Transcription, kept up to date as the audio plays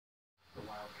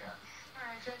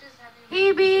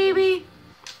Hey, baby.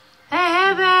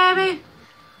 Hey, baby.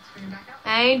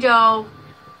 Angel.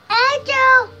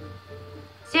 Angel.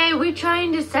 Say, we're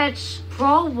trying to set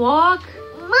pro walk.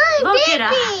 My Look baby.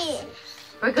 at us.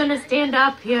 We're gonna stand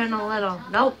up here in a little.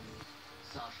 Nope.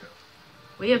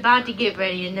 We're about to get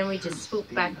ready and then we just swoop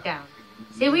back down.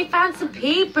 See, we found some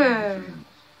paper.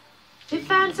 We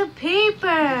found some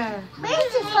paper.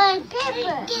 Where's the fun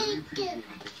paper?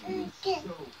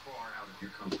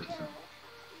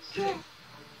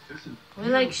 We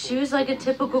like shoes like a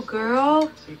typical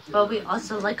girl, but we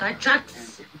also like our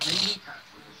trucks.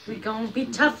 We gonna be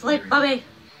tough like Bobby.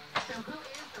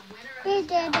 We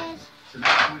did it.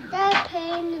 They're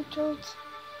playing the toys.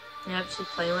 Yep, she's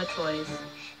playing with toys.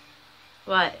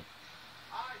 What?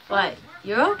 What?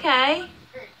 You're okay?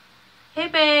 Hey,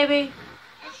 baby.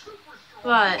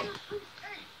 What?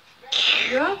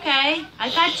 You're okay. I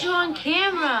got you on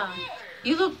camera.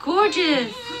 You look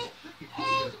gorgeous.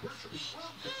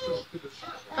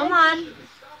 Come on.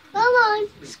 Come on.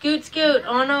 Scoot, scoot.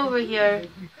 On over here.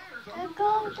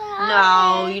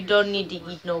 No, you don't need to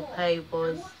eat no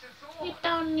papers. You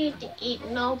don't need to eat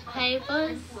no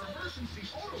papers.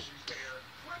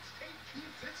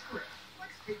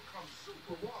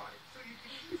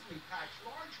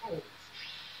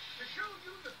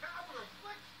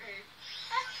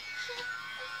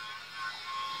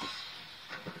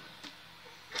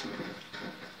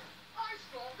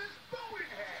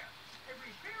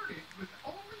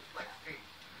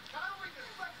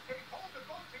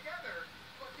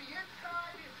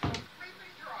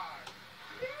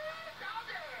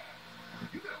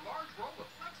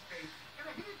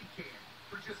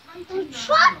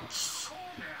 Trucks.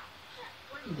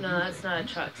 No, that's not a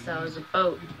truck. That was a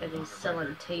boat, and he's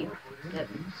selling tape.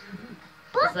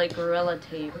 It's like Gorilla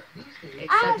Tape,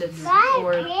 except it's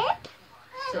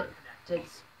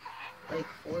it's like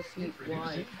 4 feet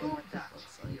wide. What that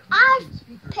looks like.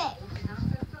 Pick.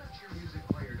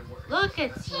 Look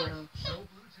at you.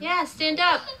 Yeah, stand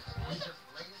up.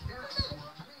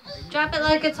 Drop it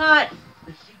like it's hot.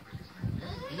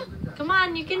 Come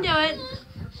on, you can do it.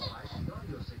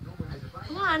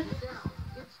 Come on.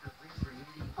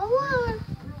 Come on.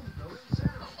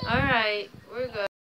 All right, we're good.